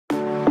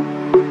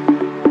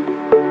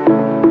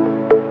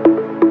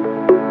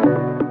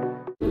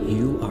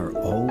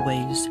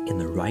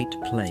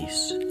right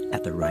place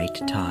at the right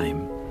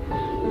time.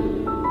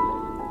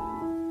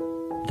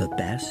 The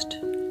best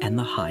and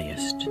the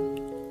highest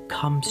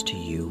comes to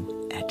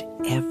you at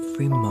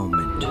every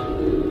moment.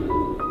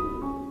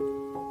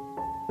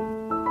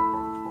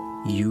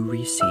 You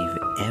receive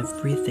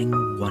everything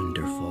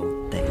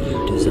wonderful that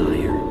you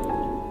desire.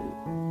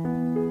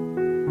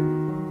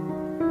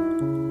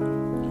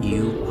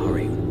 You are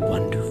a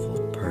wonderful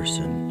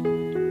person.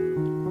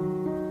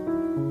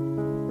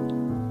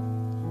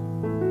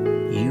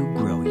 You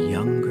grow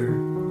younger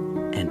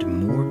and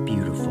more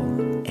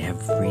beautiful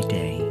every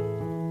day.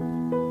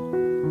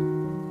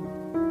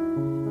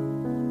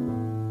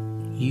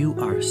 You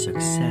are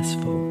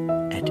successful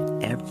at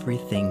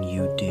everything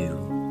you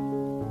do.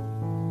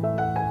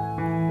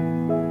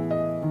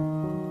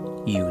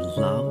 You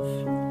love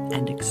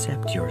and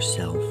accept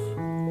yourself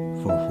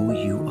for who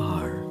you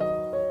are.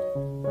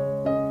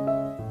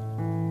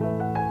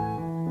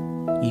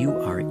 You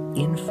are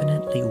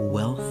infinitely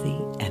wealthy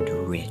and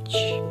rich,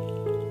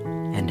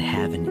 and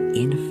have an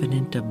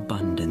infinite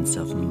abundance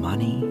of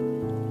money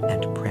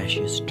and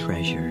precious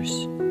treasures.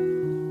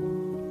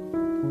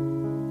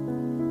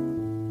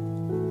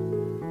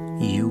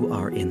 You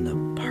are in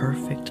the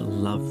perfect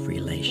love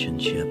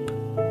relationship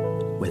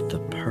with the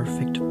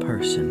perfect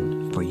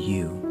person for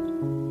you.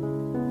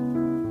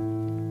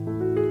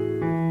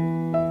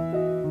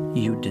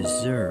 You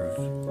deserve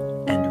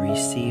and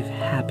receive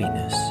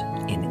happiness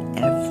in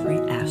every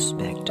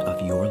aspect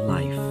of your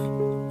life.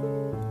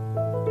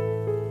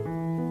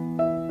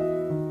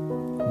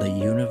 The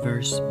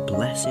universe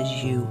blesses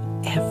you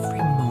every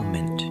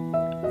moment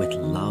with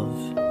love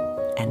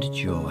and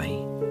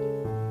joy.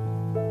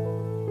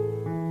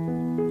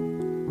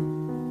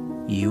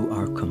 You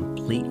are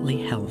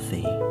completely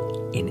healthy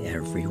in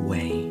every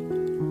way.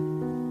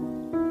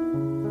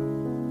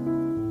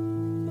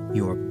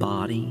 Your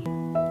body,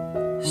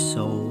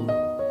 soul,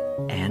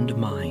 and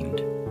mind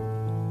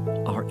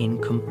are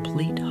in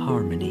complete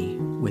harmony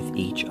with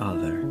each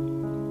other,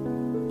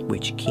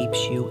 which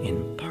keeps you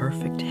in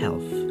perfect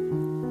health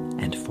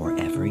and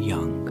forever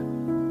young.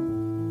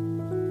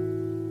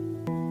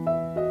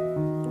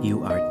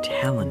 You are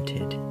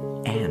talented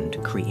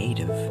and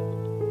creative.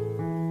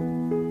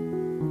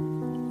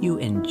 You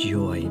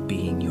enjoy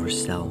being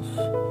yourself.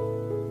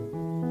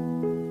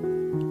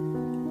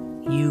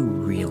 You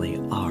really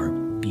are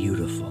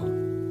beautiful.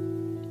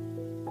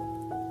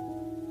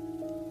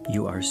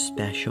 You are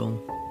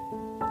special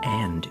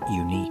and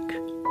unique.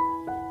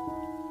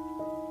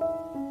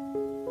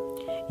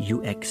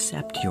 You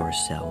accept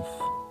yourself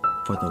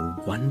for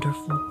the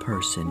wonderful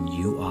person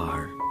you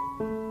are.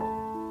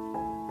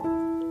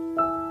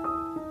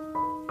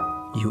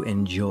 You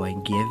enjoy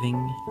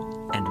giving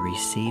and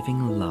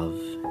receiving love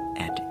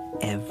at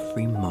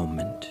every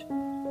moment.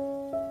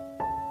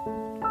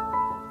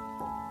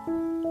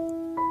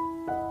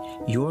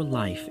 Your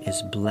life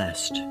is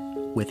blessed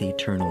with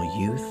eternal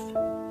youth,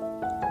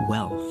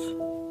 wealth,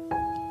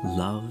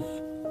 love,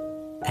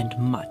 and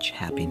much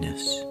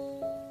happiness.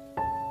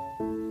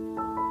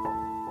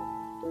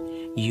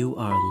 You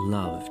are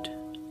loved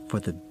for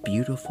the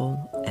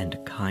beautiful and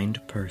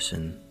kind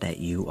person that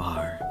you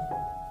are.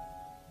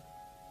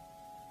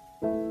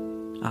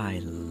 I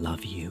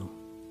love you.